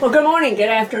Well, good morning, good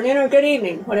afternoon, or good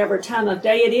evening, whatever time of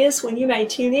day it is when you may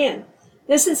tune in.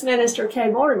 This is Minister Kay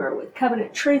Mortimer with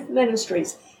Covenant Truth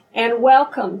Ministries, and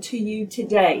welcome to you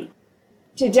today.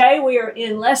 Today we are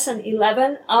in Lesson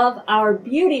 11 of our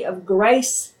Beauty of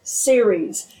Grace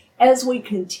series as we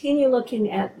continue looking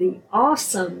at the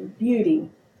awesome beauty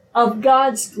of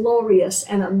God's glorious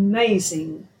and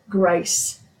amazing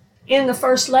grace. In the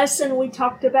first lesson, we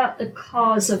talked about the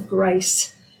cause of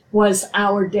grace was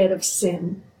our debt of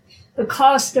sin. The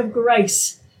cost of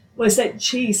grace was that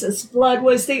Jesus' blood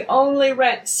was the only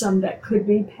ransom that could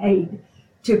be paid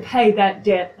to pay that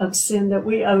debt of sin that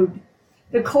we owed.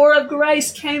 The core of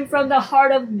grace came from the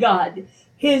heart of God,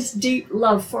 His deep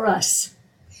love for us.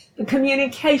 The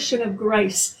communication of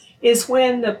grace is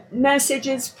when the message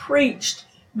is preached.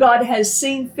 God has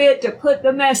seen fit to put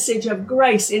the message of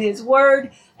grace in His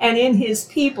Word and in His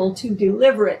people to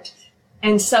deliver it.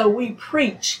 And so we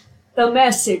preach the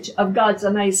message of God's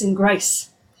amazing grace.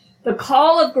 The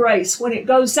call of grace, when it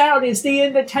goes out, is the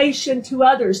invitation to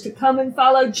others to come and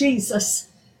follow Jesus.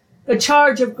 The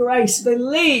charge of grace,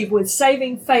 believe with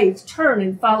saving faith, turn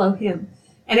and follow Him,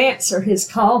 and answer His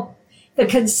call. The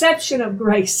conception of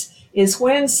grace is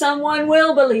when someone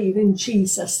will believe in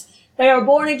Jesus. They are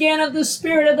born again of the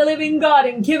Spirit of the living God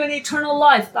and given eternal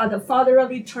life by the Father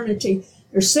of eternity.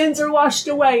 Their sins are washed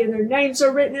away and their names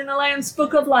are written in the Lamb's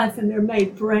book of life, and they're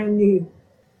made brand new.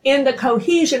 In the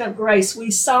cohesion of grace, we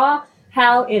saw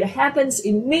how it happens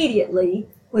immediately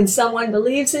when someone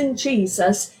believes in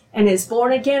Jesus and is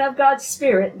born again of God's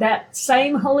Spirit. That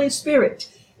same Holy Spirit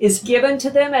is given to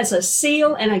them as a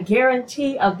seal and a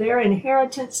guarantee of their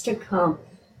inheritance to come,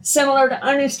 similar to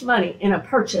earnest money in a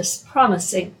purchase,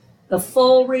 promising the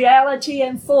full reality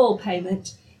and full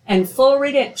payment and full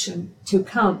redemption to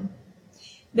come.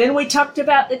 Then we talked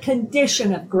about the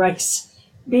condition of grace,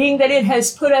 being that it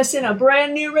has put us in a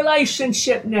brand new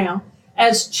relationship now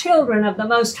as children of the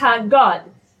Most High God,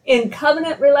 in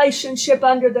covenant relationship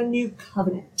under the new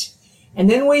covenant. And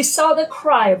then we saw the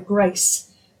cry of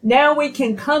grace. Now we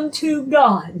can come to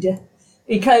God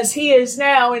because He is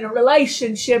now in a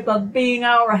relationship of being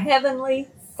our Heavenly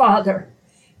Father.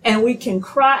 And we can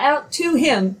cry out to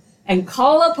Him and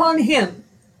call upon Him,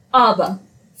 Abba,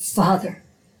 Father.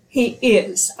 He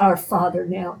is our Father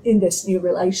now in this new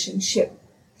relationship.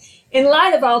 In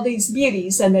light of all these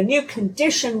beauties and the new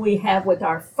condition we have with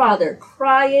our Father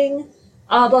crying,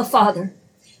 Abba, Father,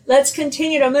 let's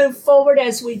continue to move forward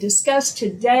as we discuss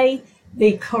today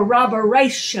the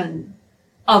corroboration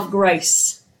of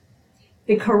grace.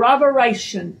 The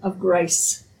corroboration of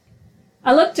grace.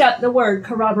 I looked up the word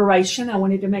corroboration. I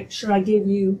wanted to make sure I give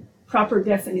you proper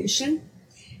definition.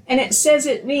 And it says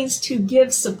it means to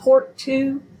give support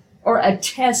to or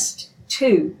attest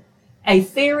to a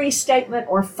theory, statement,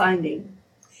 or finding.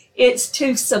 It's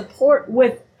to support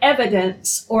with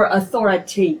evidence or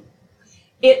authority.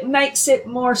 It makes it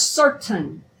more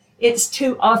certain. It's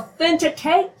to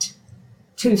authenticate,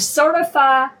 to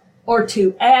certify, or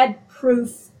to add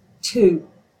proof to.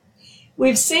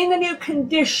 We've seen the new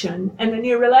condition and the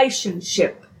new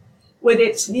relationship with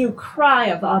its new cry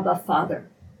of Abba, Father.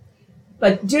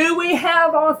 But do we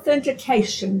have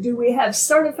authentication? Do we have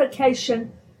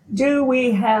certification? Do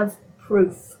we have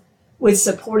proof with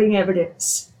supporting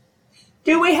evidence?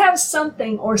 Do we have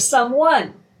something or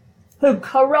someone who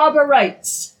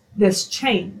corroborates this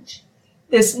change,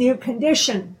 this new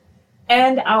condition,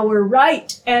 and our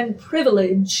right and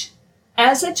privilege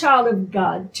as a child of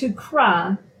God to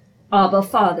cry, Abba,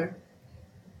 Father?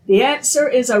 The answer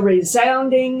is a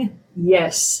resounding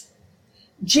yes.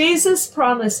 Jesus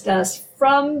promised us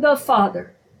from the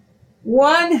Father,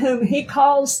 one whom He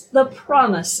calls the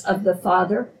promise of the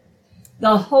Father,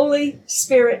 the Holy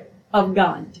Spirit of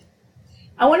God.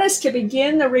 I want us to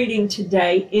begin the reading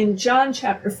today in John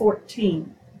chapter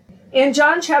 14. In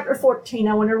John chapter 14,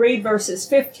 I want to read verses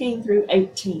 15 through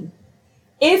 18.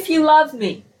 If you love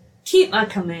me, keep my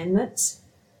commandments,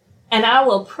 and I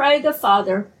will pray the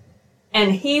Father,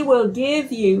 and He will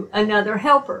give you another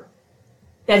helper,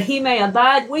 that He may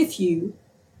abide with you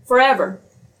forever,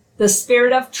 the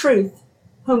Spirit of truth,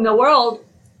 whom the world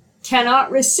cannot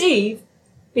receive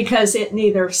because it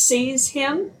neither sees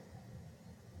Him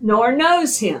nor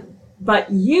knows Him, but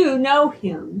you know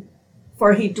Him,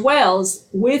 for He dwells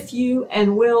with you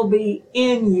and will be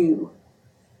in you.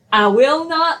 I will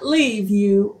not leave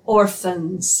you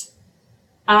orphans.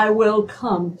 I will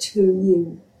come to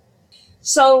you.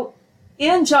 So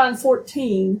in John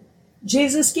 14,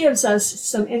 Jesus gives us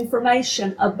some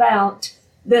information about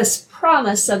this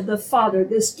promise of the Father,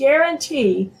 this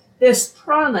guarantee, this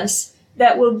promise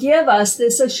that will give us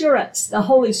this assurance, the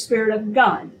Holy Spirit of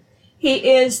God.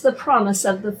 He is the promise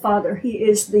of the Father. He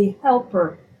is the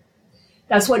helper.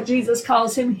 That's what Jesus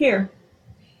calls him here.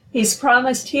 He's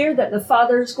promised here that the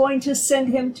Father is going to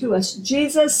send him to us.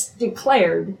 Jesus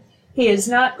declared he is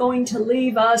not going to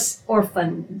leave us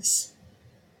orphans.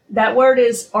 That word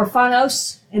is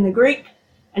orphanos in the Greek,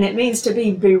 and it means to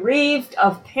be bereaved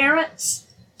of parents,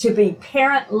 to be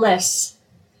parentless.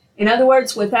 In other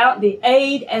words, without the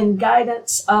aid and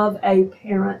guidance of a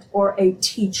parent or a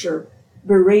teacher,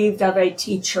 bereaved of a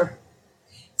teacher.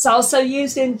 It's also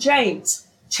used in James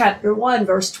chapter 1,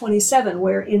 verse 27,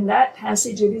 where in that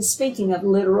passage it is speaking of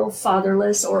literal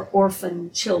fatherless or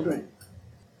orphan children.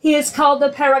 He is called the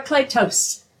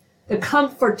Parakletos, the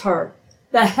comforter,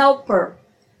 the helper,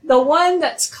 the one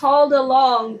that's called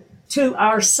along to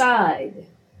our side,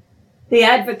 the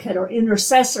advocate or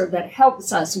intercessor that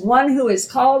helps us, one who is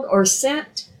called or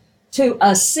sent to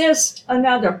assist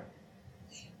another,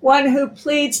 one who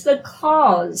pleads the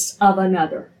cause of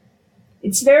another.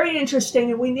 It's very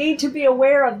interesting, and we need to be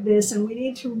aware of this, and we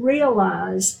need to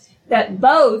realize that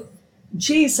both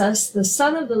Jesus, the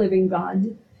Son of the living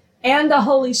God, and the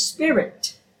Holy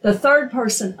Spirit, the third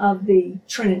person of the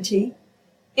Trinity,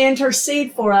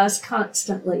 intercede for us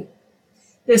constantly.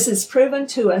 This is proven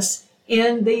to us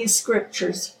in these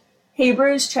scriptures.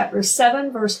 Hebrews chapter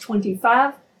 7, verse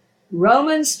 25,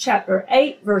 Romans chapter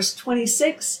 8, verse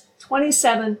 26,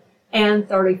 27, and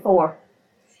 34.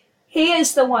 He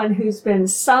is the one who's been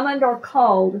summoned or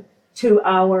called to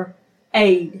our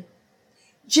aid.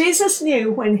 Jesus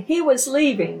knew when he was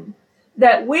leaving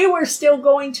that we were still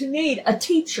going to need a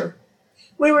teacher.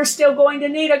 We were still going to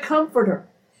need a comforter.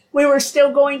 We were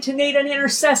still going to need an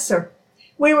intercessor.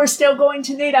 We were still going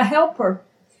to need a helper.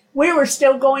 We were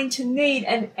still going to need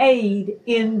an aid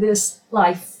in this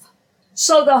life.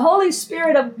 So the Holy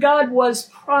Spirit of God was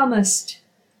promised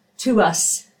to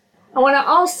us. I want to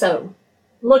also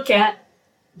look at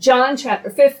John chapter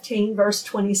 15, verse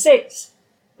 26.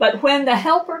 But when the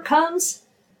Helper comes,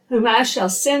 whom I shall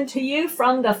send to you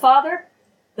from the Father,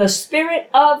 the Spirit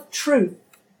of truth,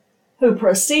 who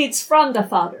proceeds from the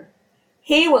Father,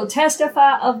 he will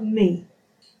testify of me.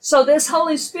 So this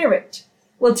Holy Spirit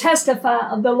will testify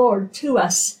of the Lord to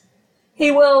us.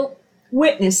 He will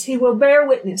witness, he will bear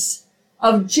witness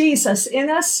of Jesus in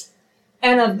us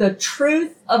and of the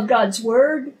truth of God's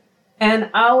word and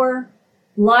our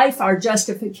life, our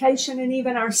justification, and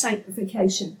even our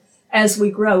sanctification as we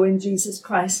grow in Jesus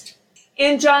Christ.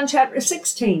 In John chapter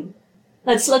 16,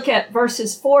 let's look at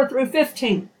verses 4 through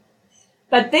 15.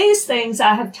 But these things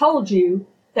I have told you,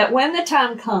 that when the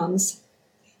time comes,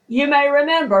 you may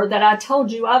remember that I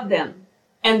told you of them.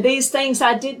 And these things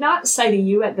I did not say to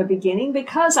you at the beginning,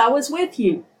 because I was with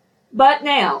you. But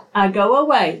now I go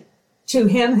away to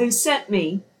him who sent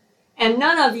me, and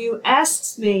none of you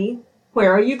asks me,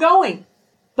 where are you going?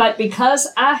 But because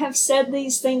I have said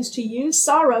these things to you,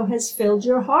 sorrow has filled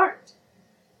your heart.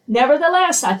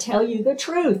 Nevertheless, I tell you the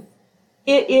truth.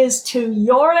 It is to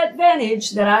your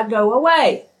advantage that I go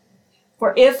away.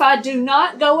 For if I do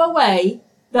not go away,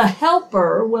 the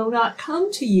Helper will not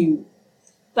come to you.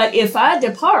 But if I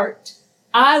depart,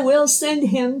 I will send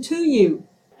him to you.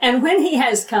 And when he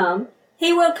has come,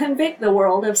 he will convict the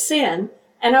world of sin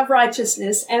and of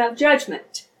righteousness and of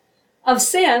judgment. Of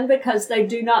sin, because they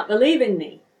do not believe in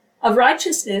me. Of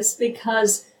righteousness,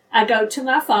 because I go to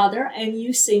my Father and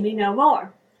you see me no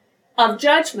more. Of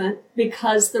judgment,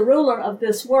 because the ruler of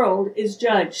this world is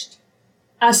judged.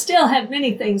 I still have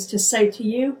many things to say to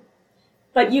you,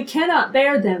 but you cannot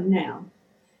bear them now.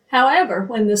 However,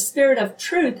 when the Spirit of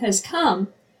truth has come,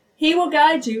 he will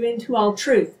guide you into all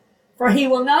truth. For he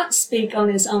will not speak on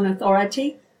his own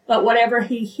authority, but whatever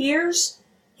he hears,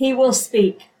 he will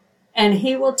speak, and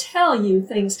he will tell you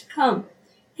things to come.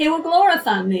 He will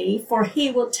glorify me, for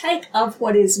he will take of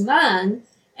what is mine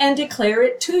and declare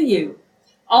it to you.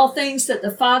 All things that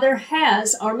the Father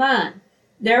has are mine.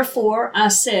 Therefore I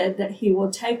said that he will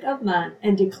take of mine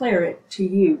and declare it to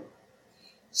you.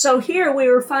 So here we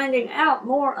are finding out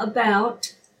more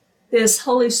about this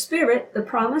Holy Spirit, the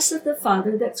promise of the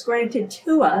Father that's granted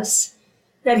to us,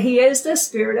 that he is the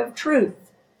Spirit of truth.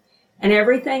 And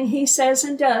everything he says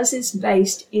and does is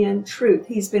based in truth.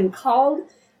 He's been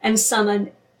called and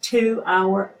summoned to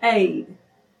our aid.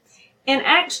 In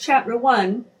Acts chapter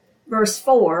 1, verse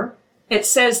 4, it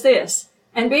says this,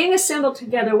 And being assembled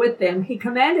together with them, he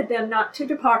commanded them not to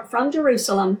depart from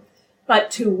Jerusalem, but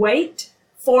to wait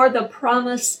for the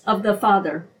promise of the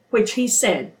Father, which he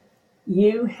said,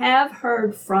 You have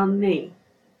heard from me.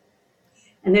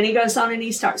 And then he goes on and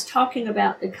he starts talking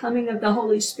about the coming of the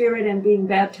Holy Spirit and being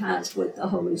baptized with the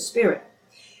Holy Spirit.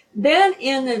 Then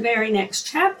in the very next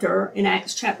chapter, in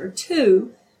Acts chapter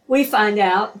 2, we find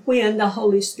out when the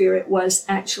Holy Spirit was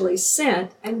actually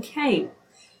sent and came.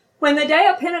 When the day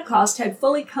of Pentecost had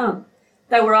fully come,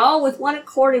 they were all with one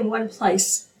accord in one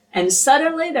place. And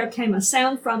suddenly there came a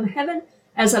sound from heaven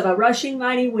as of a rushing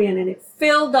mighty wind, and it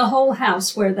filled the whole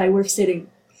house where they were sitting.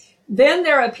 Then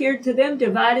there appeared to them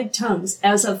divided tongues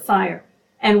as of fire,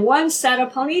 and one sat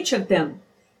upon each of them.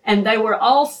 And they were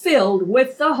all filled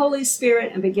with the Holy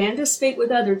Spirit and began to speak with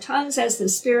other tongues as the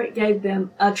Spirit gave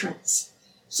them utterance.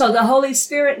 So the Holy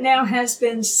Spirit now has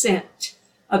been sent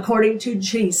according to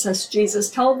Jesus.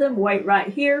 Jesus told them, wait right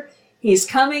here. He's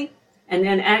coming. And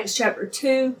then Acts chapter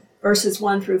 2, verses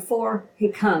 1 through 4, he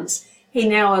comes. He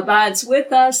now abides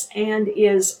with us and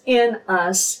is in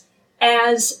us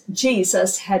as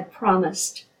Jesus had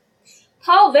promised.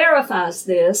 Paul verifies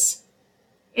this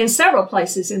in several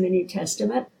places in the New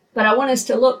Testament, but I want us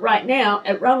to look right now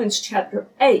at Romans chapter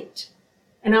 8,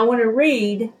 and I want to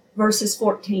read verses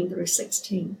 14 through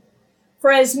 16.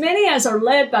 For as many as are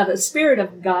led by the Spirit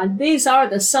of God, these are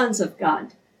the sons of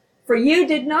God. For you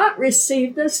did not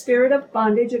receive the spirit of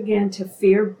bondage again to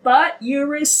fear, but you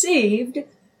received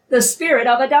the spirit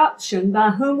of adoption,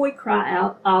 by whom we cry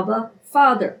out, Abba,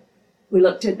 Father. We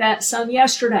looked at that some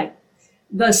yesterday.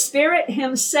 The Spirit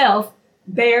himself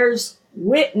bears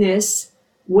witness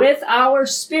with our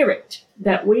spirit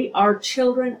that we are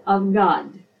children of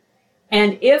God.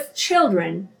 And if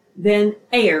children, then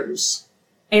heirs,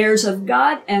 heirs of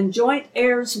God and joint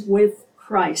heirs with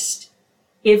Christ,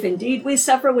 if indeed we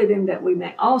suffer with him, that we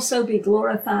may also be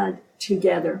glorified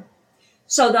together.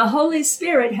 So the Holy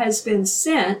Spirit has been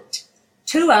sent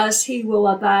to us. He will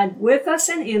abide with us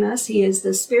and in us. He is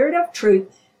the Spirit of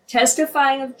truth,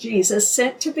 testifying of Jesus,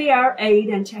 sent to be our aid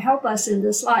and to help us in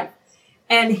this life.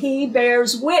 And he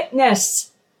bears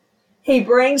witness. He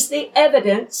brings the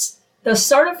evidence, the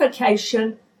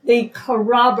certification, the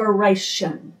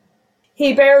corroboration.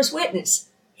 He bears witness.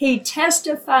 He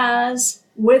testifies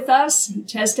with us. He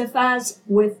testifies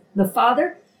with the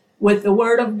Father, with the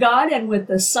Word of God, and with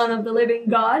the Son of the living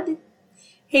God.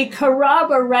 He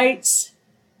corroborates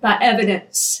by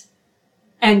evidence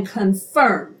and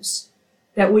confirms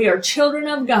that we are children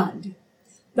of God.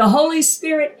 The Holy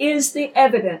Spirit is the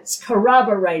evidence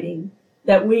corroborating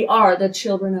that we are the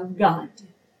children of God.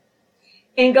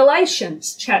 In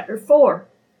Galatians chapter 4,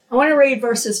 I want to read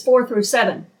verses 4 through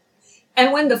 7.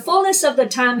 And when the fullness of the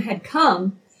time had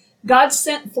come, God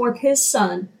sent forth his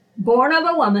Son, born of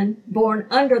a woman, born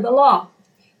under the law,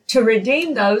 to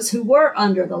redeem those who were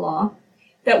under the law,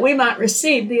 that we might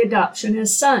receive the adoption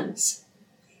as sons.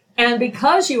 And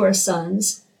because you are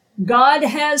sons, God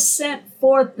has sent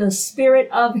forth the Spirit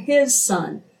of his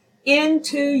Son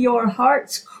into your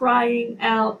hearts, crying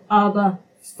out, Abba,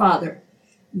 Father.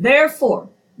 Therefore,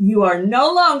 you are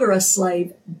no longer a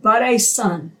slave, but a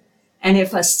son. And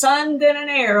if a son, then an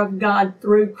heir of God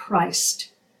through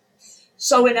Christ.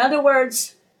 So in other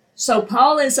words, so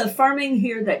Paul is affirming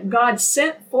here that God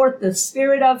sent forth the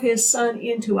Spirit of his Son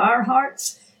into our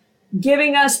hearts,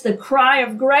 giving us the cry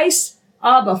of grace,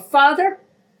 Abba, Father,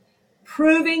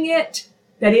 proving it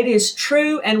that it is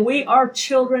true and we are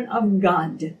children of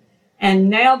God. And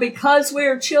now because we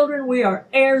are children, we are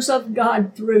heirs of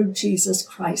God through Jesus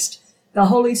Christ. The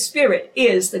Holy Spirit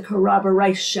is the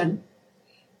corroboration,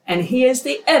 and he is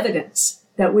the evidence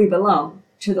that we belong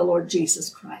to the Lord Jesus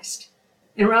Christ.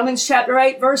 In Romans chapter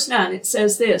 8, verse 9, it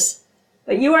says this,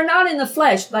 But you are not in the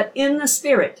flesh, but in the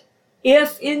Spirit,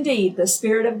 if indeed the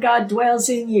Spirit of God dwells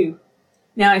in you.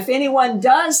 Now, if anyone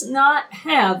does not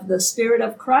have the Spirit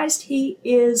of Christ, he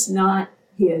is not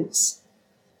his.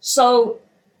 So,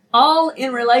 all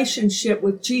in relationship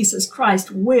with Jesus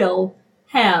Christ will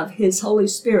have his Holy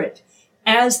Spirit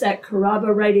as that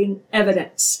corroborating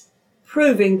evidence,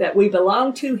 proving that we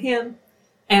belong to him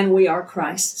and we are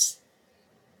Christ's.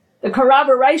 The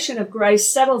corroboration of grace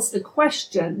settles the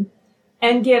question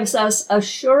and gives us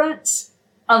assurance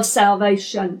of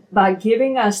salvation by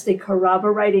giving us the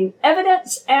corroborating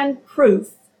evidence and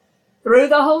proof through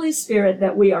the Holy Spirit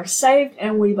that we are saved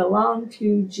and we belong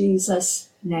to Jesus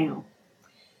now.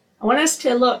 I want us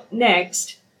to look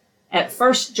next at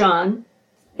 1 John.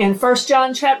 In 1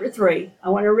 John chapter 3, I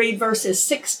want to read verses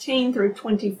 16 through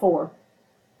 24.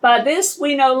 By this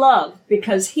we know love,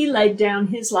 because he laid down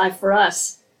his life for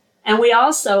us, and we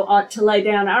also ought to lay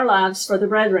down our lives for the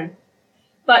brethren.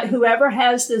 But whoever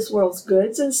has this world's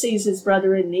goods and sees his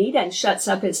brother in need and shuts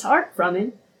up his heart from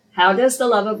him, how does the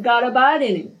love of God abide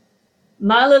in him?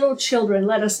 My little children,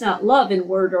 let us not love in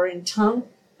word or in tongue,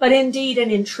 but in deed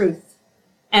and in truth.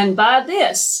 And by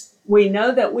this we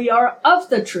know that we are of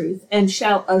the truth and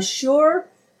shall assure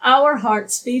our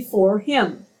hearts before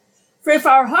him. For if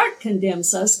our heart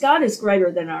condemns us, God is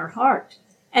greater than our heart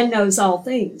and knows all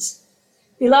things.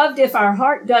 Beloved, if our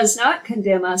heart does not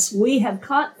condemn us, we have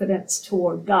confidence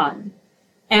toward God.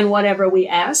 And whatever we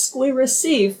ask, we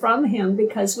receive from him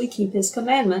because we keep his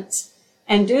commandments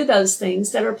and do those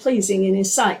things that are pleasing in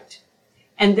his sight.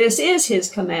 And this is his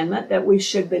commandment, that we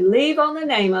should believe on the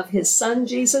name of his Son,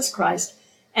 Jesus Christ,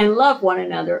 and love one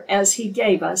another as he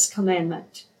gave us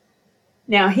commandment.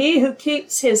 Now he who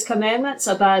keeps his commandments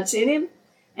abides in him,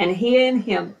 and he in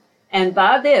him. And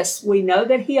by this we know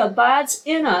that he abides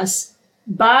in us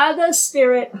by the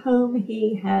Spirit whom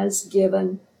he has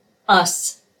given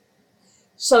us.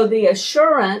 So the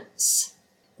assurance,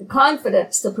 the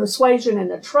confidence, the persuasion,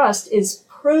 and the trust is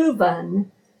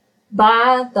proven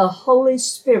by the Holy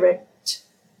Spirit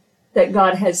that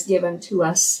God has given to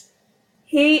us.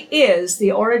 He is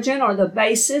the origin or the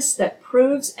basis that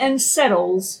proves and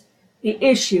settles the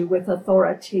issue with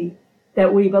authority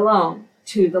that we belong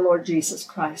to the Lord Jesus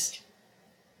Christ.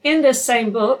 In this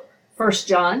same book, 1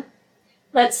 John,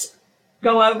 let's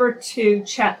go over to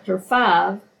chapter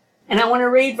 5, and I want to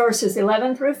read verses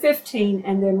 11 through 15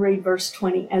 and then read verse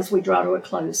 20 as we draw to a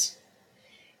close.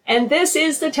 And this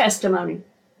is the testimony,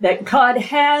 that God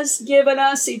has given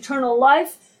us eternal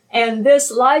life, and this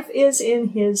life is in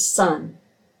his Son.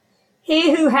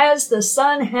 He who has the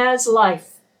Son has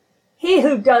life. He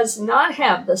who does not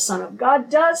have the Son of God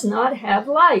does not have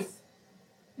life.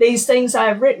 These things I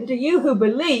have written to you who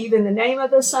believe in the name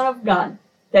of the Son of God,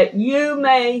 that you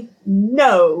may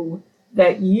know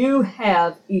that you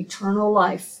have eternal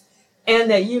life, and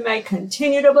that you may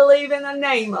continue to believe in the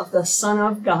name of the Son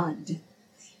of God.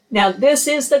 Now this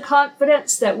is the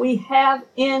confidence that we have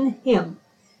in him,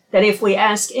 that if we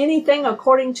ask anything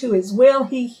according to his will,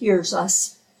 he hears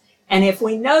us. And if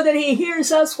we know that he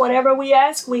hears us, whatever we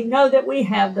ask, we know that we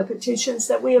have the petitions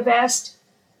that we have asked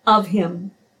of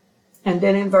him. And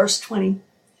then in verse 20,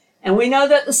 and we know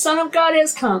that the Son of God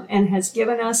has come and has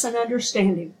given us an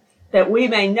understanding, that we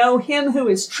may know him who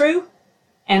is true,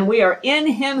 and we are in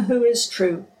him who is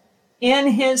true, in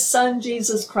his Son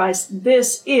Jesus Christ.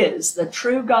 This is the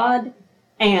true God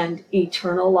and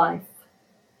eternal life.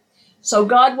 So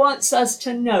God wants us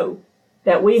to know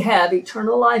that we have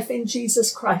eternal life in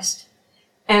Jesus Christ,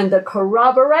 and the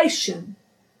corroboration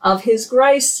of his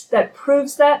grace that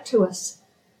proves that to us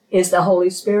is the Holy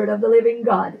Spirit of the living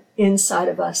God inside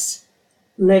of us,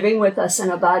 living with us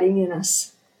and abiding in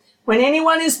us. When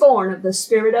anyone is born of the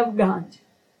Spirit of God,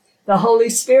 the Holy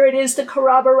Spirit is the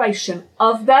corroboration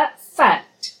of that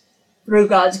fact through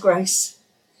God's grace,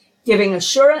 giving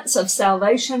assurance of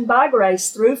salvation by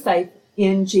grace through faith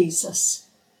in Jesus.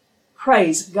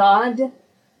 Praise God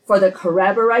for the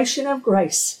corroboration of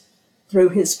grace through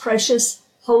his precious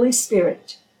Holy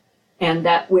Spirit and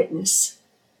that witness.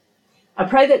 I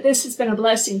pray that this has been a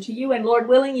blessing to you, and Lord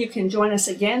willing, you can join us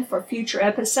again for future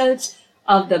episodes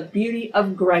of the beauty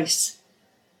of grace.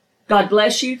 God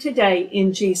bless you today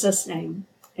in Jesus' name.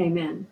 Amen.